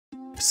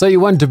So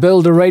you want to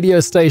build a radio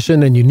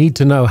station and you need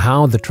to know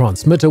how the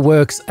transmitter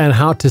works and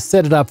how to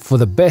set it up for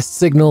the best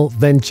signal,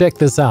 then check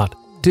this out.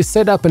 To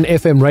set up an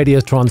FM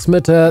radio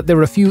transmitter, there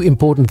are a few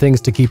important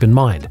things to keep in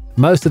mind.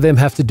 Most of them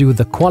have to do with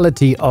the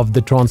quality of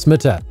the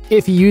transmitter.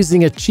 If you're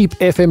using a cheap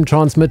FM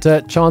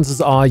transmitter, chances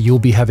are you'll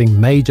be having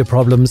major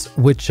problems,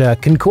 which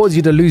can cause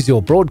you to lose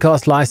your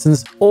broadcast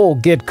license or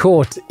get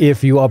caught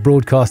if you are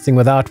broadcasting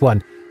without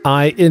one.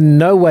 I in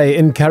no way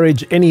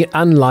encourage any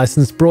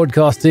unlicensed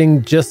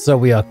broadcasting, just so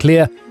we are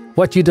clear.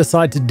 What you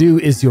decide to do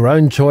is your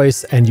own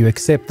choice, and you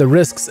accept the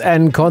risks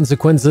and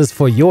consequences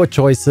for your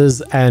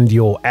choices and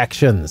your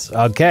actions.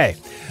 Okay,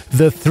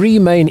 the three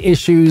main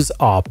issues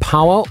are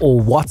power or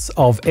watts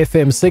of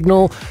FM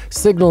signal,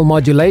 signal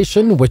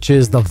modulation, which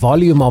is the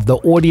volume of the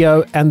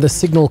audio, and the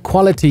signal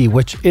quality,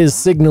 which is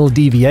signal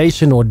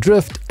deviation or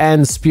drift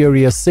and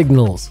spurious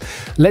signals.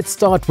 Let's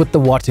start with the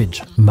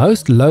wattage.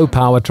 Most low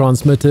power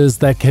transmitters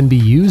that can be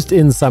used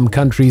in some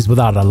countries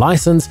without a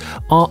license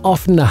are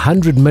often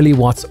 100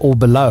 milliwatts or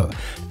below.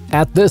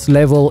 At this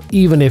level,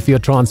 even if your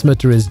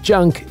transmitter is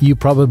junk, you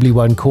probably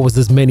won't cause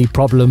as many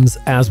problems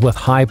as with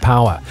high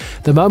power.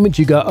 The moment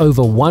you go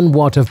over 1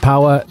 watt of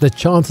power, the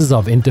chances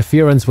of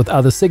interference with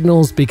other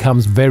signals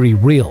becomes very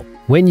real.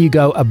 When you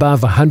go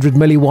above 100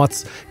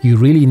 milliwatts, you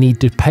really need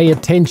to pay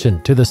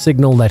attention to the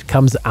signal that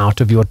comes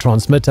out of your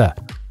transmitter.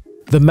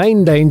 The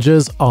main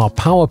dangers are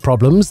power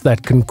problems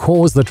that can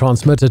cause the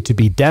transmitter to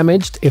be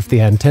damaged if the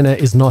antenna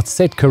is not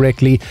set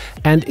correctly,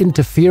 and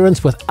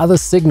interference with other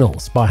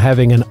signals by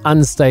having an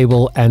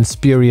unstable and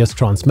spurious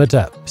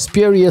transmitter.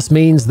 Spurious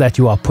means that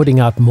you are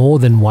putting out more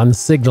than one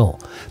signal.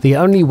 The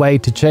only way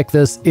to check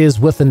this is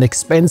with an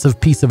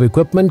expensive piece of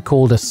equipment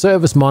called a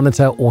service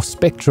monitor or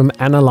spectrum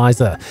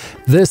analyzer.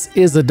 This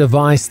is a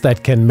device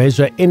that can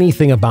measure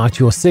anything about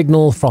your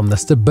signal, from the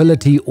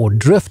stability or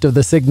drift of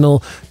the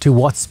signal to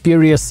what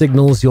spurious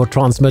signal your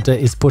transmitter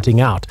is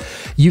putting out.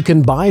 You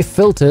can buy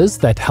filters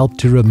that help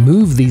to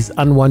remove these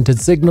unwanted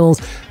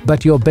signals,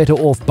 but you're better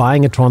off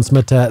buying a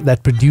transmitter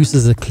that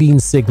produces a clean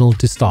signal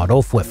to start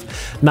off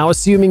with. Now,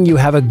 assuming you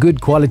have a good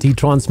quality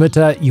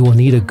transmitter, you will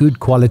need a good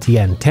quality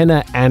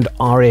antenna and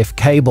RF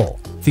cable.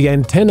 The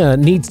antenna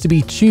needs to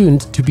be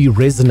tuned to be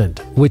resonant,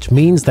 which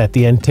means that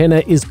the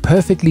antenna is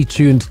perfectly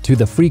tuned to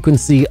the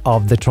frequency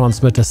of the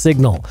transmitter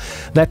signal.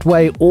 That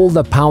way, all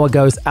the power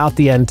goes out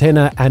the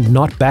antenna and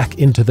not back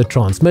into the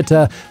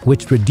transmitter,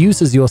 which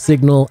reduces your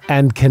signal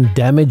and can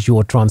damage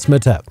your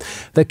transmitter.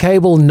 The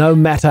cable, no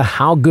matter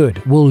how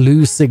good, will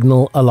lose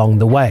signal along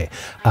the way.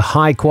 A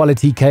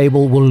high-quality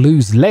cable will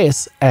lose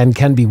less and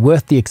can be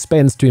worth the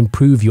expense to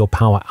improve your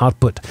power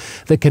output.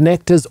 The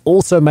connectors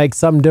also make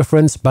some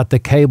difference, but the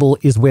cable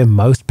is where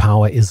most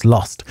power is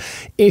lost.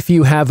 If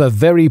you have a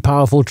very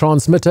powerful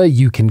transmitter,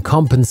 you can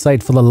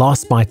compensate for the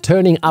loss by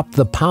turning up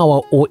the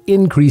power or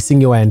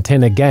increasing your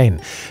antenna gain.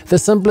 The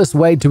simplest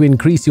way to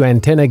increase your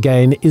antenna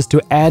gain is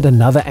to add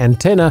another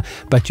antenna,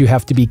 but you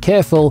have to be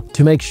careful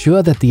to make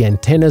sure that the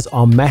antennas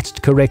are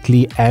matched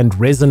correctly and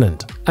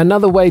resonant.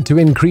 Another way to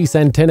increase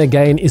antenna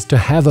gain is to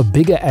have a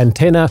bigger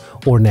antenna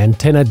or an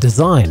antenna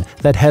design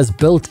that has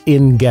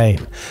built-in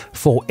gain.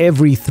 For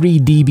every 3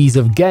 dBs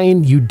of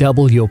gain, you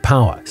double your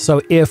power.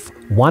 So if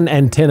one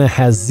antenna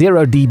has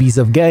 0 dBs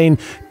of gain,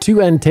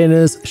 2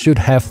 antennas should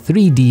have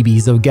 3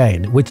 dBs of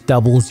gain, which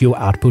doubles your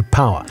output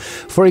power.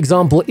 For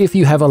example, if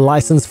you have a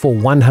license for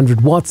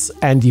 100 watts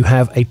and you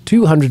have a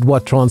 200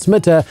 watt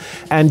transmitter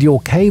and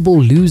your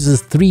cable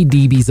loses 3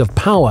 dBs of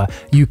power,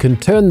 you can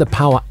turn the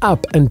power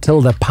up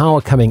until the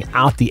power coming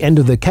out the end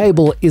of the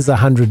cable is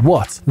 100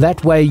 watts.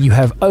 That way you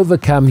have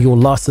overcome your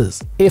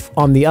losses. If,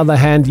 on the other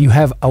hand, you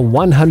have a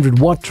 100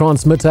 watt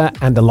transmitter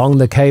and along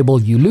the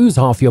cable you lose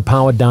half your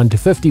power down to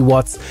 50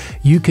 watts,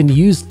 you can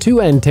use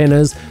 2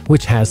 antennas,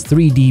 which has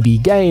 3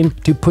 dB gain,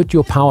 to put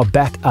your power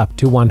back up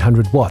to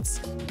 100 watts.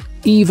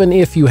 Even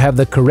if you have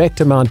the correct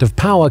amount of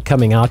power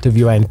coming out of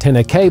your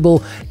antenna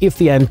cable, if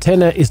the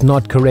antenna is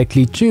not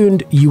correctly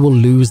tuned, you will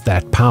lose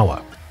that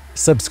power.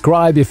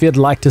 Subscribe if you'd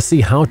like to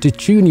see how to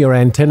tune your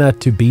antenna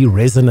to be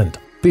resonant.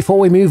 Before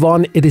we move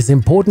on, it is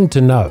important to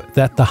know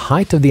that the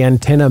height of the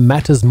antenna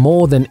matters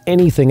more than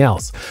anything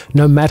else.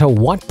 No matter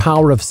what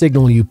power of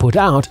signal you put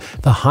out,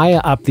 the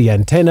higher up the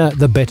antenna,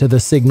 the better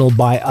the signal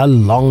by a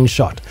long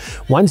shot.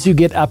 Once you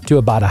get up to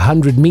about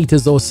 100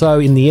 meters or so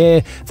in the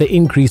air, the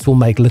increase will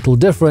make little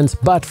difference,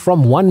 but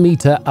from 1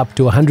 meter up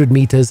to 100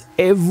 meters,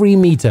 every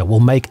meter will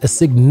make a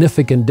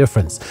significant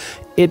difference.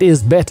 It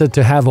is better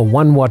to have a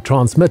 1 watt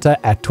transmitter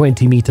at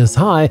 20 meters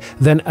high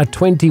than a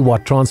 20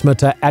 watt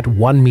transmitter at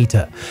 1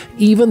 meter.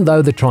 Even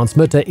though the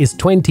transmitter is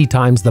 20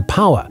 times the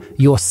power,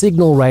 your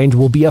signal range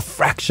will be a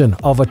fraction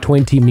of a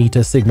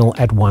 20-meter signal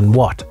at 1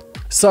 watt.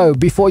 So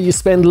before you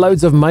spend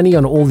loads of money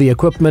on all the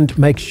equipment,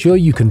 make sure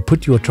you can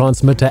put your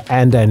transmitter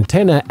and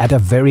antenna at a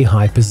very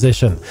high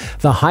position.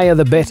 The higher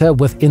the better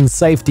within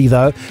safety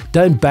though.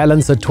 Don't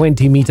balance a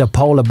 20-meter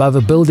pole above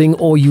a building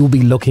or you'll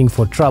be looking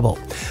for trouble.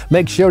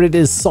 Make sure it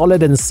is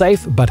solid and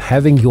safe, but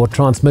having your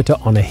transmitter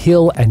on a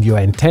hill and your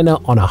antenna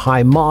on a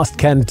high mast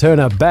can turn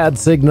a bad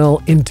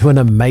signal into an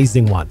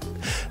amazing one.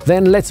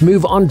 Then let's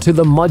move on to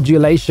the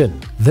modulation.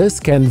 This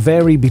can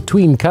vary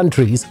between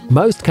countries.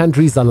 Most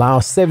countries allow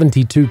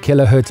 72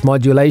 kHz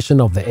modulation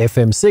of the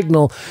FM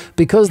signal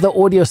because the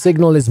audio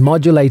signal is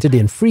modulated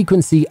in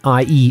frequency,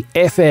 i.e.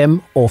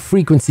 FM or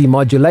frequency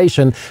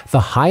modulation. The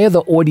higher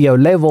the audio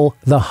level,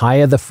 the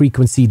higher the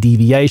frequency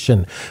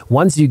deviation.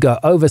 Once you go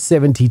over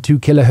 72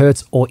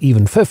 kHz or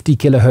even 50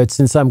 kHz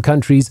in some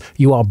countries,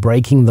 you are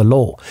breaking the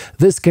law.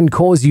 This can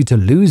cause you to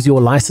lose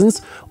your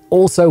license.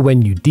 Also,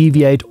 when you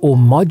deviate or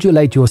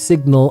modulate your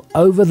signal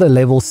over the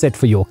level set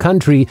for your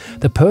country,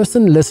 the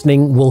person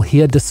listening will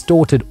hear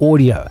distorted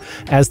audio,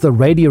 as the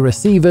radio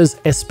receivers,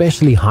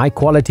 especially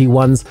high-quality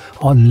ones,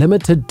 are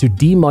limited to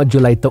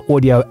demodulate the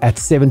audio at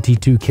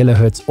 72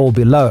 kHz or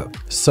below.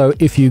 So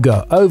if you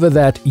go over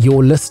that,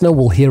 your listener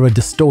will hear a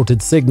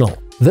distorted signal.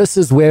 This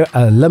is where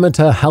a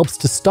limiter helps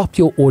to stop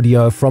your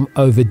audio from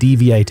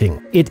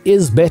over-deviating. It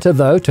is better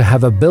though to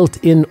have a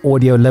built-in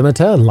audio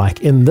limiter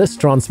like in this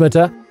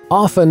transmitter.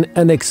 Often,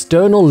 an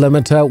external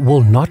limiter will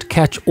not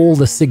catch all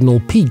the signal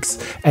peaks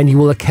and you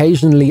will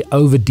occasionally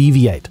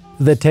over-deviate.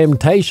 The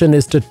temptation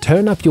is to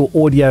turn up your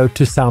audio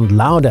to sound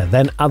louder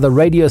than other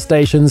radio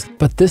stations,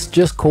 but this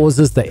just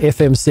causes the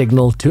FM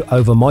signal to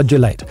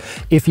overmodulate.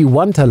 If you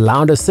want a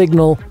louder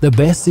signal, the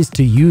best is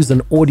to use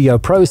an audio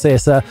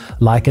processor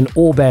like an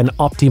Orban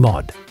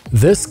Optimod.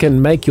 This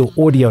can make your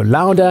audio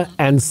louder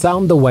and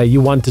sound the way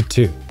you want it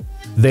to.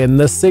 Then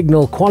the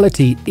signal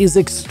quality is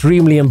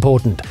extremely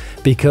important,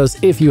 because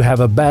if you have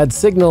a bad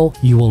signal,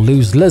 you will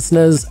lose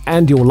listeners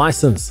and your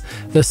license.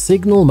 The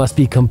signal must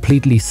be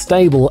completely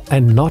stable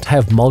and not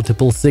have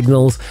multiple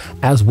signals,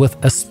 as with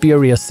a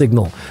spurious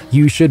signal.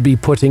 You should be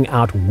putting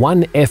out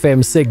one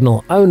FM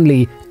signal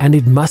only, and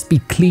it must be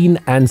clean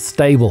and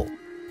stable.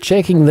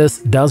 Checking this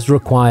does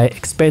require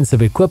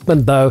expensive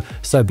equipment though,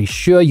 so be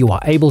sure you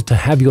are able to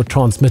have your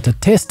transmitter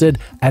tested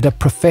at a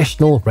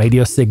professional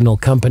radio signal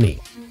company.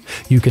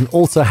 You can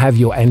also have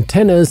your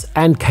antennas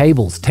and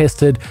cables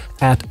tested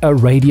at a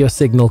radio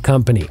signal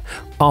company.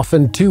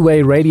 Often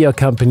two-way radio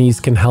companies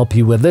can help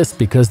you with this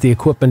because the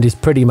equipment is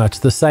pretty much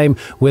the same,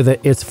 whether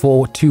it's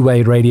for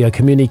two-way radio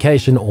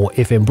communication or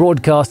FM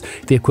broadcast,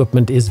 the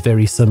equipment is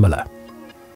very similar.